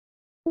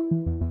All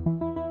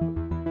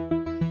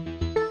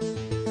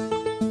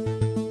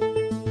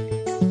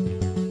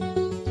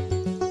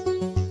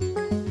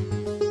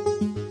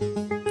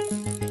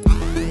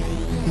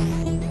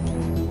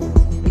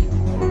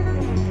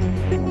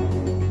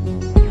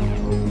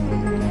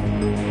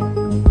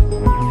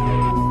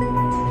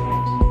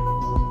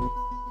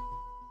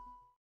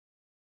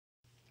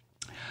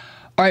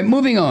right,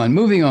 moving on.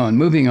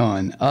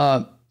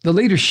 The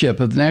leadership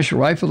of the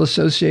National Rifle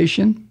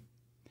Association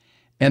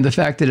and the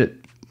fact that it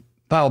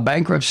filed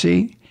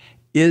bankruptcy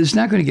is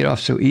not going to get off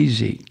so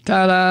easy.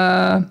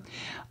 Ta-da!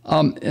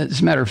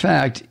 As a matter of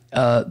fact,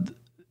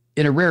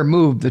 in a rare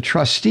move, the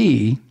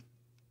trustee,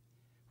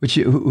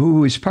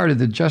 who is part of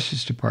the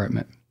Justice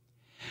Department,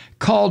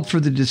 called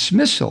for the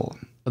dismissal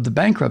of the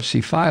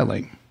bankruptcy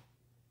filing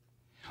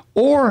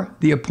or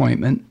the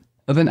appointment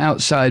of an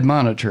outside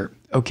monitor.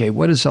 Okay,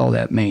 what does all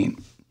that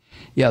mean?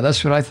 Yeah,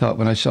 that's what I thought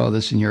when I saw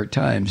this in New York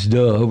Times.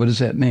 Duh, what does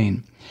that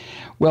mean?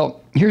 Well,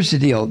 here's the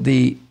deal.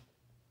 The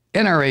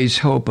NRA's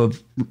hope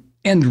of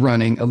end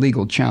running a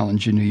legal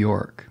challenge in New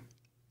York.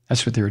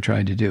 That's what they were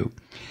trying to do.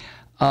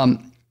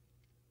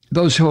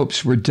 Those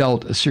hopes were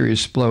dealt a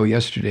serious blow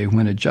yesterday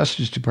when a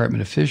Justice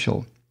Department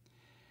official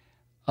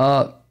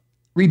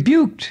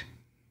rebuked,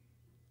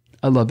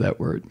 I love that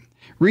word,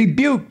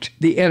 rebuked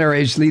the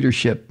NRA's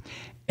leadership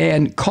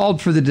and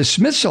called for the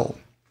dismissal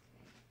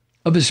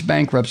of its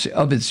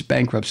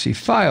bankruptcy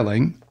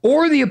filing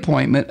or the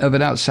appointment of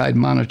an outside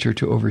monitor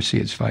to oversee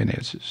its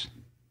finances.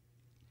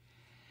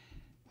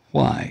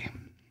 Why?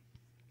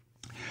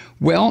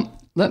 Well,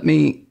 let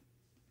me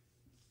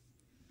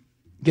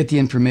get the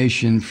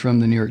information from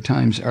the New York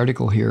Times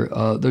article here.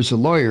 There's a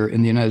lawyer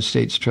in the United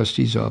States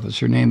Trustee's Office.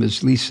 Her name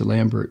is Lisa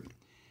Lambert.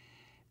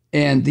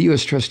 And the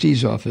U.S.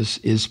 Trustee's Office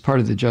is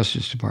part of the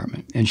Justice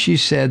Department. And she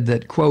said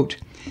that, quote,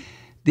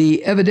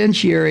 the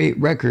evidentiary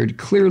record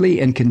clearly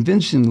and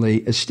convincingly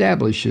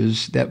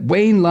establishes that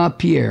Wayne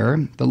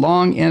LaPierre, the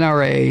long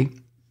NRA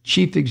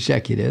chief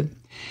executive,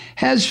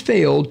 has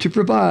failed to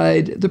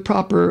provide the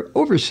proper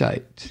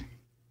oversight.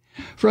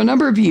 For a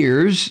number of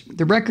years,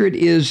 the record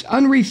is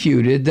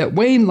unrefuted that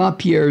Wayne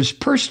LaPierre's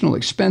personal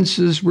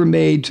expenses were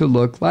made to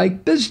look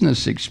like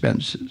business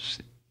expenses.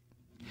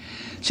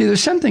 See,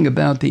 there's something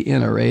about the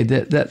NRA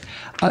that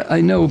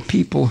I know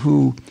people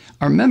who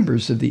are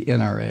members of the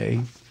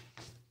NRA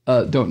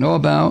don't know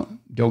about,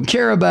 don't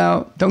care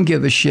about, don't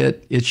give a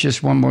shit. It's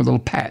just one more little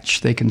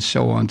patch they can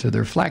sew onto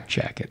their flak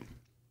jacket.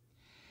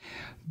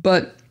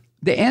 But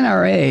the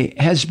NRA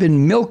has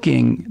been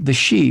milking the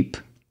sheep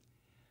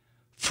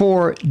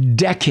for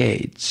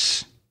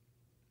decades.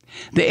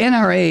 The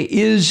NRA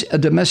is a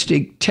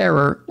domestic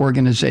terror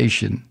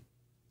organization.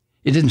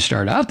 It didn't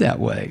start out that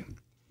way.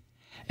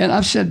 And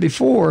I've said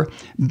before,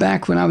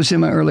 back when I was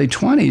in my early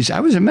 20s, I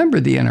was a member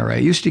of the NRA. I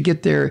used to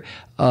get their,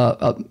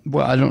 well,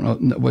 I don't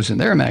know, it wasn't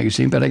their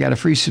magazine, but I got a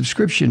free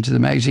subscription to the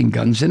magazine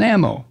Guns and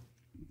Ammo.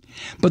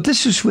 But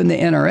this is when the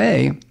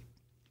NRA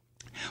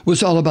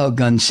was all about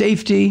gun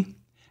safety,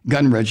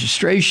 gun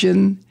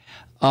registration.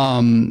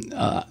 Gun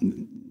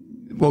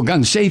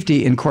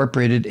safety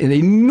incorporated an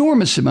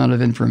enormous amount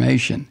of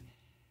information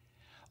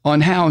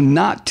on how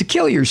not to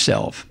kill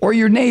yourself or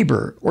your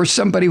neighbor or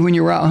somebody when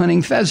you're out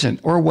hunting pheasant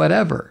or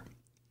whatever.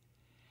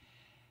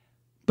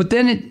 But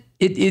then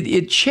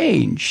it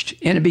changed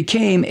and it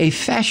became a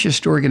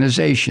fascist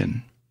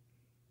organization.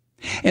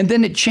 And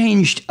then it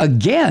changed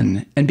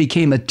again and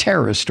became a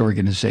terrorist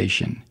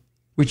organization,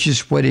 which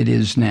is what it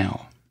is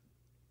now.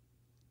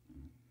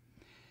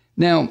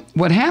 Now,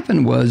 what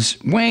happened was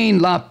Wayne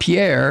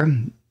LaPierre,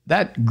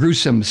 that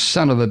gruesome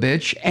son of a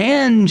bitch,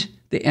 and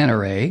the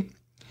NRA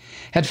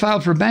had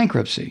filed for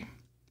bankruptcy.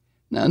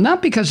 Now,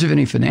 not because of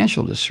any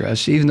financial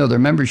distress, even though their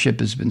membership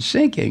has been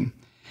sinking,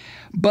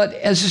 but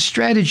as a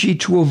strategy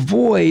to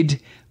avoid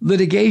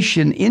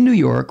litigation in New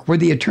York, where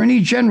the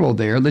Attorney General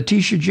there,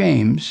 Letitia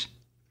James,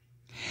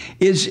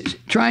 is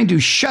trying to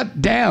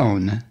shut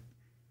down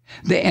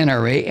the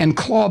NRA and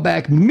claw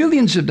back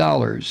millions of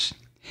dollars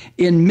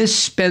in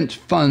misspent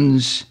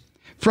funds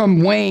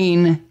from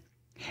Wayne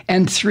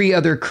and 3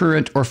 other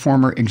current or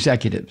former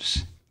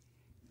executives.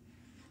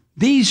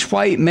 These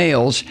white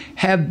males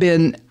have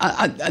been,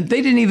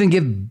 they didn't even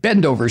give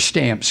bend-over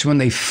stamps when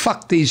they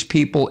fucked these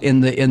people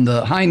in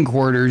the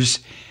hindquarters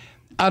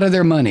out of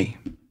their money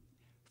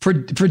for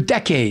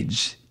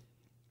decades,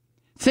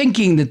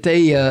 thinking that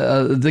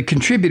the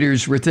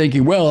contributors were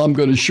thinking, well, I'm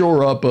going to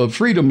shore up a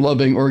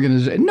freedom-loving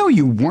organization. No,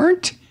 you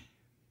weren't.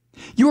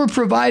 You were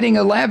providing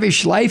a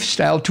lavish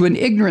lifestyle to an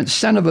ignorant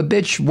son of a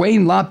bitch,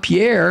 Wayne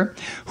LaPierre,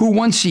 who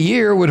once a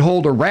year would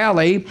hold a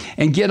rally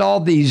and get all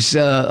these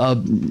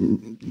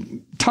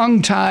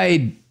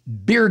tongue-tied,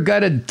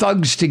 beer-gutted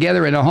thugs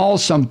together in a hall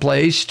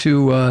someplace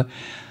to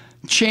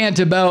chant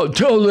about,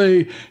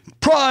 totally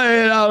pry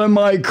it out of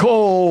my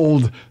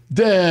cold,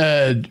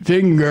 dead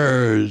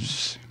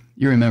fingers.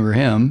 You remember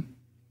him.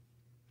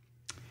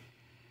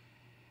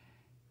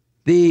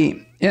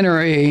 The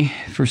NRA,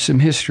 for some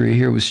history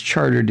here, was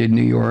chartered in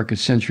New York a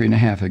century and a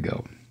half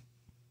ago.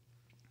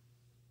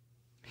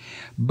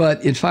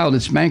 but it filed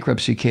its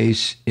bankruptcy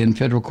case in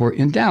federal court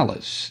in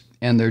Dallas.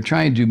 And they're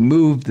trying to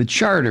move the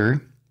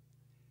charter,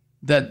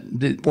 that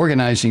the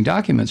organizing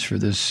documents for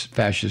this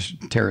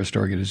fascist terrorist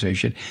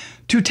organization,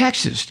 to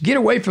Texas. Get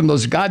away from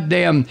those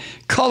goddamn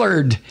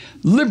colored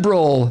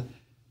liberal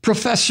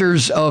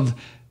professors of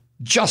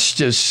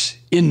justice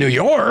in New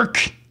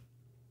York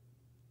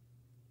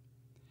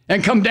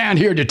and come down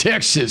here to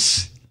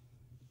Texas,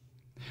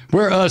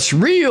 where us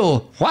real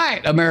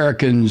white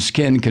Americans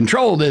can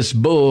control this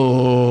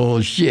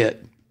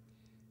bullshit.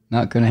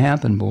 Not going to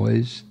happen,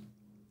 boys.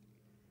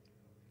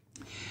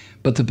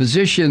 But the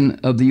position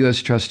of the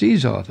U.S.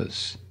 Trustee's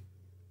Office,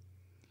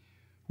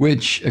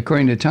 which,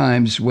 according to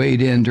Times,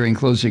 weighed in during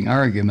closing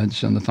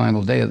arguments on the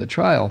final day of the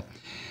trial,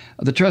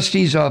 the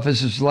Trustee's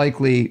Office is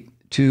likely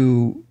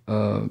to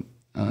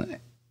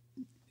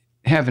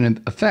have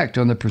an effect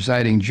on the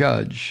presiding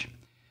judge,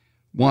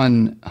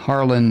 one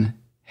Harlan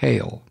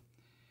Hale,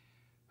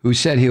 who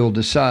said he will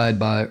decide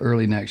by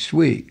early next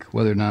week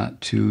whether or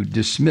not to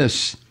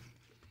dismiss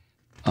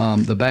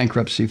the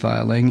bankruptcy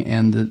filing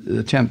and the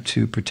attempt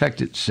to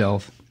protect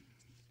itself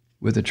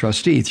with a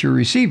trustee through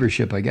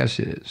receivership, I guess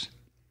it is.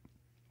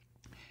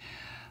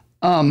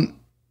 The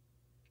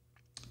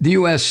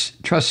U.S.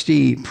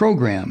 trustee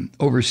program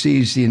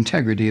oversees the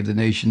integrity of the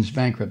nation's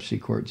bankruptcy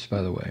courts,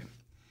 by the way.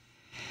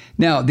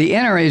 Now, the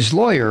NRA's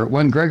lawyer,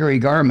 one Gregory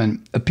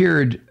Garman,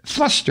 appeared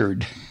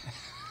flustered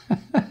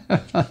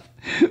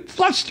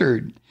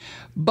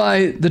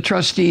by the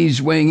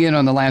trustees weighing in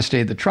on the last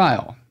day of the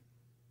trial.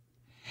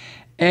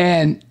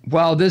 And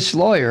while this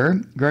lawyer,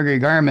 Gregory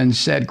Garman,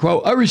 said,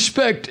 quote, "I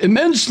respect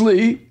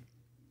immensely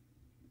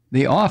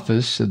the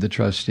office of the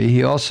trustee,"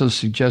 he also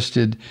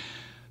suggested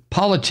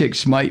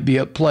politics might be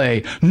at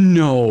play.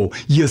 No,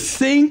 you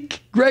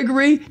think,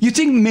 Gregory? You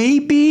think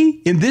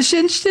maybe in this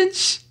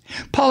instance,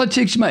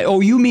 politics might, oh,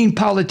 you mean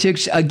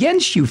politics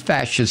against you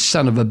fascist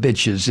son of a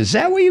bitches. Is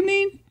that what you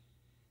mean?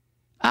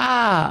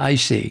 Ah, I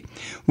see.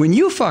 When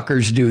you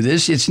fuckers do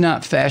this, it's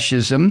not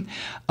fascism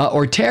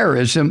or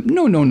terrorism.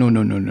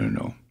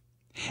 No.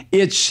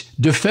 It's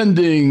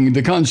defending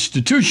the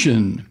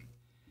Constitution.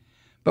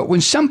 But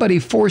when somebody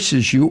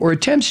forces you or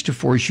attempts to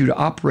force you to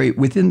operate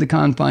within the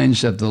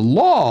confines of the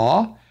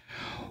law,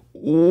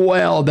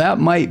 well, that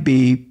might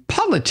be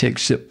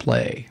politics at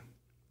play.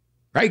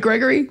 Right,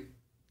 Gregory?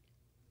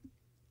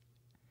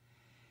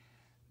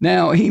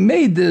 Now, he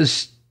made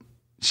this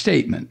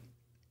statement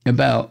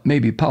about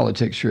maybe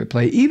politics are at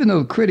play, even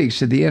though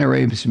critics of the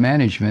NRA's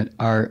management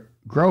are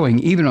growing,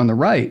 even on the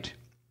right,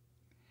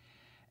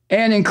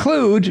 and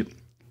include,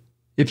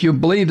 if you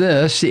believe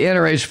this, the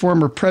NRA's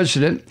former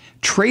president,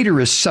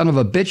 traitorous son of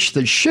a bitch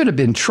that should have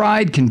been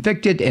tried,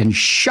 convicted, and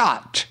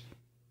shot,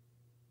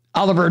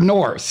 Oliver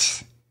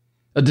North,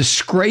 a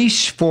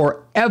disgrace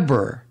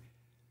forever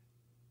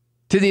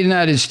to the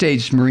United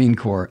States Marine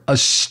Corps, a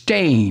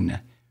stain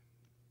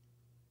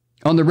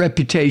on the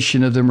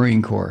reputation of the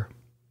Marine Corps.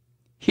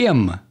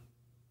 Him.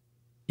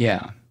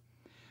 Yeah.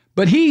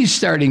 But he's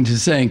starting to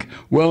think,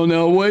 well,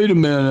 now, wait a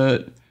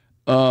minute.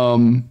 We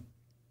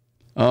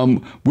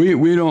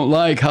don't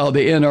like how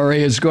the NRA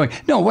is going.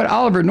 No, what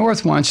Oliver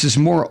North wants is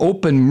more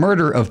open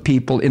murder of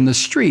people in the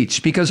streets,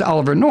 because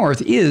Oliver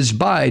North is,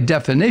 by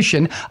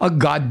definition, a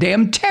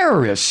goddamn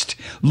terrorist.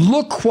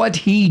 Look what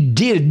he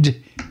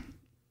did.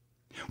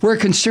 We're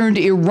concerned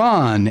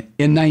Iran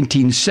in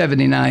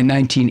 1979,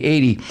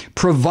 1980,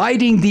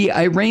 providing the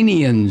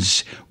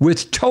Iranians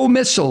with tow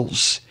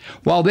missiles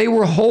while they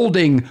were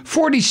holding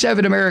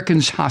 47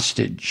 Americans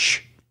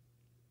hostage.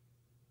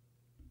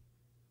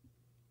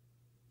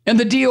 And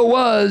the deal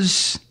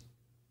was,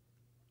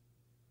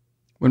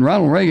 when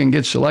Ronald Reagan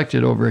gets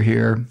elected over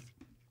here,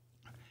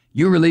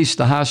 you release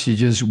the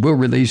hostages, we'll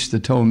release the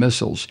tow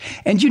missiles.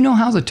 And you know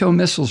how the tow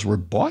missiles were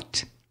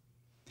bought?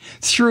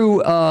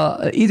 Through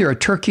either a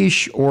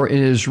Turkish or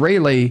an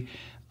Israeli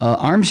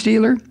arms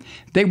dealer.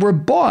 They were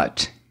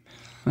bought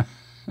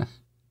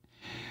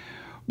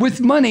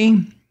with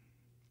money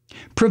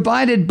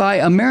provided by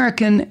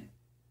American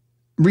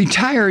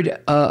retired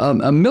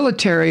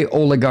military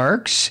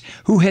oligarchs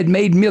who had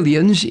made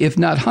millions, if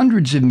not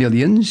hundreds of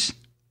millions.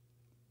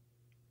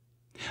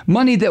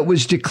 Money that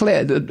was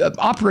declared,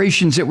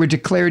 operations that were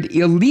declared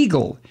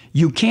illegal.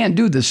 You can't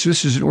do this.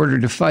 This is in order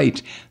to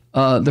fight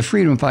the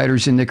freedom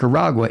fighters in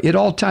Nicaragua. It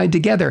all tied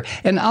together.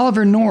 And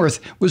Oliver North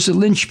was the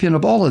linchpin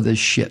of all of this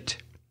shit.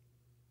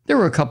 There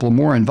were a couple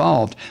more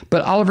involved,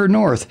 but Oliver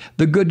North,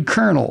 the good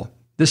colonel,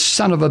 this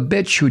son of a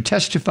bitch who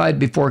testified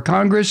before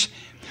Congress,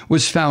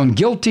 was found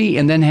guilty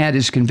and then had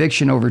his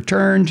conviction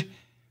overturned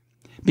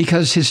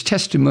because his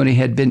testimony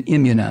had been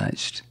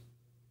immunized.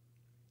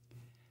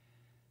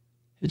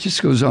 It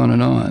just goes on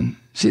and on.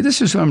 See,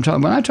 this is what I'm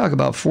talking about. When I talk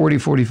about 40,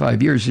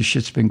 45 years, this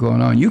shit's been going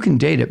on. You can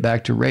date it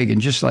back to Reagan,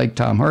 just like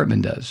Tom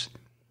Hartman does.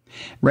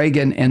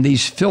 Reagan and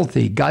these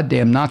filthy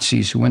goddamn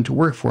Nazis who went to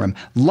work for him,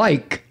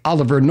 like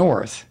Oliver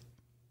North.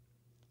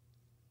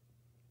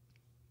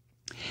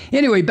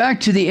 Anyway,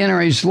 back to the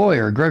NRA's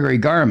lawyer, Gregory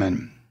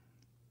Garman.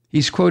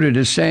 He's quoted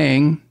as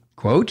saying,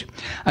 Quote,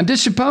 I'm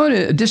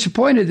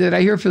disappointed that I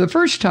hear for the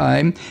first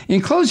time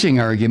in closing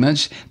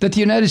arguments that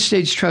the United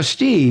States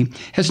trustee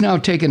has now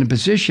taken a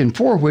position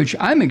for which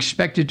I'm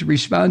expected to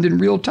respond in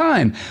real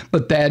time.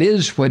 But that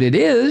is what it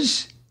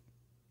is.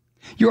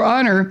 Your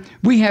Honor,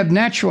 we have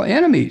natural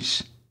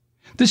enemies.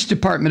 This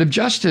Department of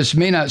Justice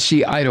may not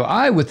see eye to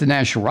eye with the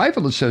National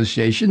Rifle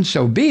Association,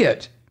 so be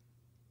it.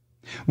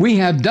 We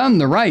have done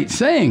the right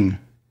thing.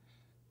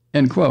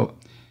 End quote.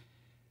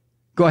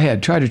 Go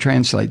ahead, try to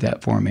translate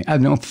that for me. I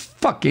have no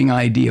fucking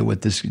idea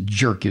what this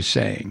jerk is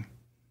saying.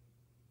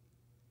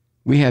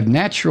 We have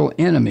natural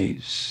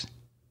enemies.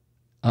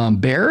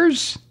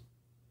 Bears?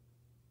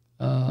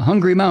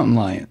 Hungry mountain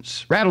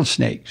lions,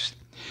 rattlesnakes.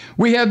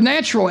 We have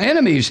natural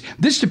enemies.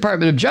 This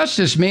Department of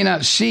Justice may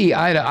not see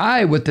eye to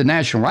eye with the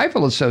National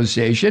Rifle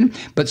Association,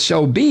 but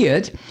so be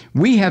it.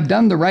 We have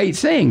done the right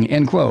thing,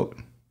 end quote.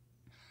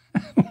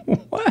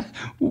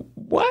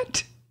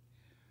 What?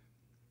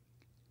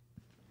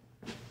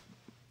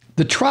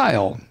 The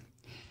trial,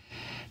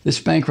 this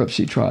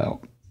bankruptcy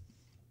trial,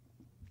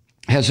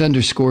 has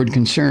underscored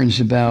concerns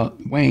about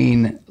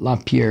Wayne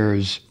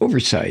LaPierre's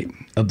oversight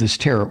of this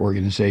terror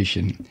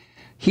organization.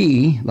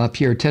 He,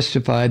 LaPierre,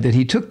 testified that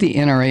he took the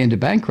NRA into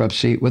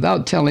bankruptcy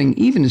without telling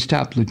even his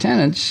top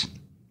lieutenants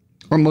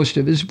or most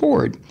of his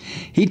board.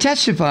 He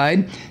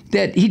testified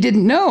that he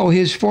didn't know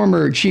his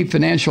former chief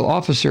financial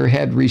officer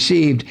had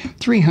received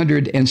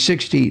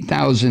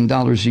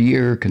 $360,000 a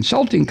year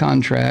consulting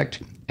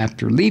contract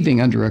after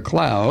leaving under a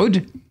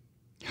cloud,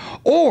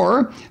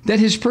 or that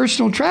his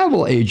personal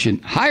travel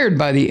agent hired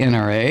by the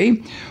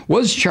NRA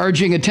was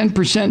charging a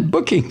 10%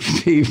 booking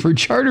fee for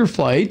charter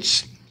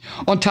flights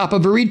on top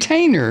of a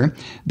retainer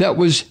that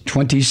was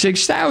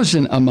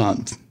 $26,000 a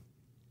month.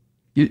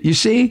 You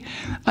see?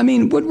 I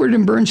mean, Woodward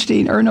and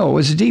Bernstein, or no, it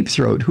was Deep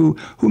Throat who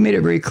made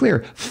it very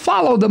clear.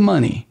 Follow the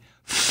money.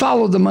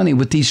 Follow the money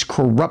with these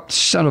corrupt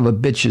son of a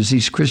bitches,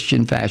 these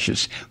Christian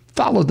fascists.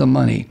 Follow the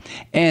money.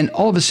 And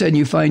all of a sudden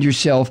you find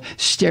yourself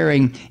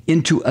staring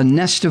into a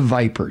nest of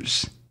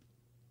vipers.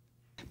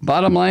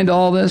 Bottom line to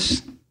all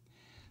this,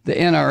 the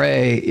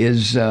NRA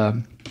is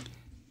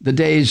the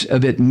days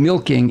of it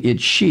milking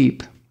its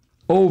sheep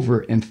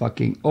over and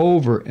fucking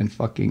over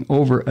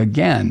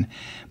again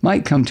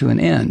might come to an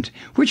end,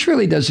 which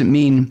really doesn't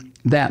mean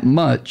that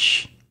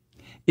much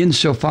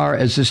insofar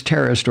as this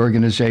terrorist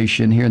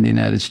organization here in the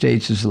United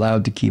States is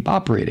allowed to keep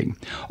operating.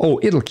 Oh,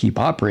 it'll keep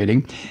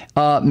operating.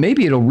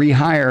 Maybe it'll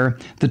rehire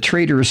the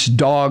traitorous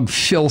dog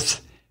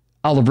filth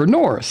Oliver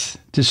North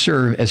to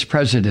serve as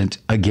president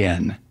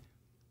again.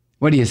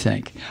 What do you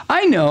think?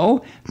 I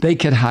know they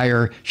could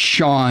hire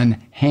Sean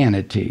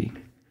Hannity.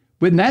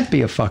 Wouldn't that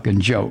be a fucking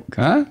joke,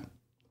 huh?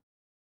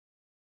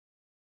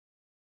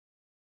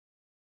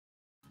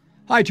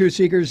 Hi, Truth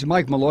Seekers.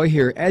 Mike Malloy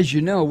here. As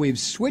you know, we've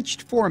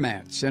switched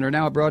formats and are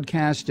now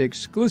broadcast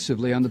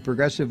exclusively on the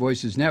Progressive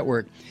Voices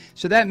Network.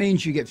 So that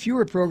means you get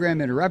fewer program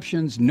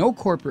interruptions, no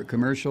corporate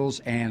commercials,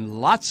 and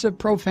lots of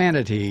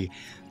profanity.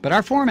 But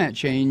our format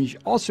change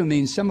also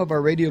means some of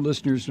our radio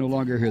listeners no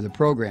longer hear the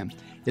program.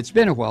 It's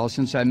been a while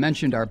since I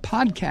mentioned our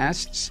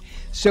podcasts,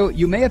 so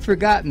you may have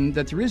forgotten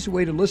that there is a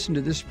way to listen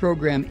to this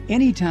program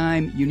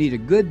anytime you need a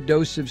good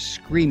dose of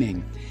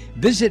screaming.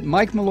 Visit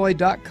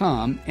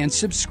MikeMalloy.com and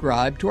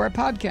subscribe to our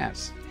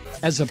podcasts.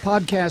 As a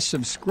podcast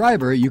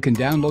subscriber, you can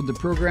download the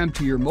program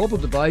to your mobile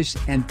device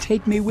and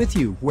take me with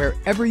you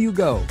wherever you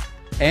go.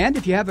 And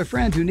if you have a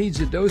friend who needs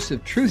a dose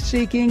of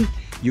truth-seeking,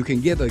 you can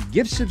give a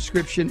gift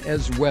subscription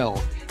as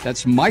well.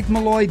 That's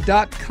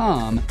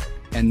MikeMalloy.com,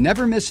 and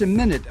never miss a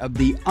minute of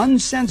the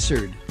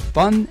uncensored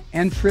fun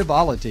and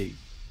frivolity.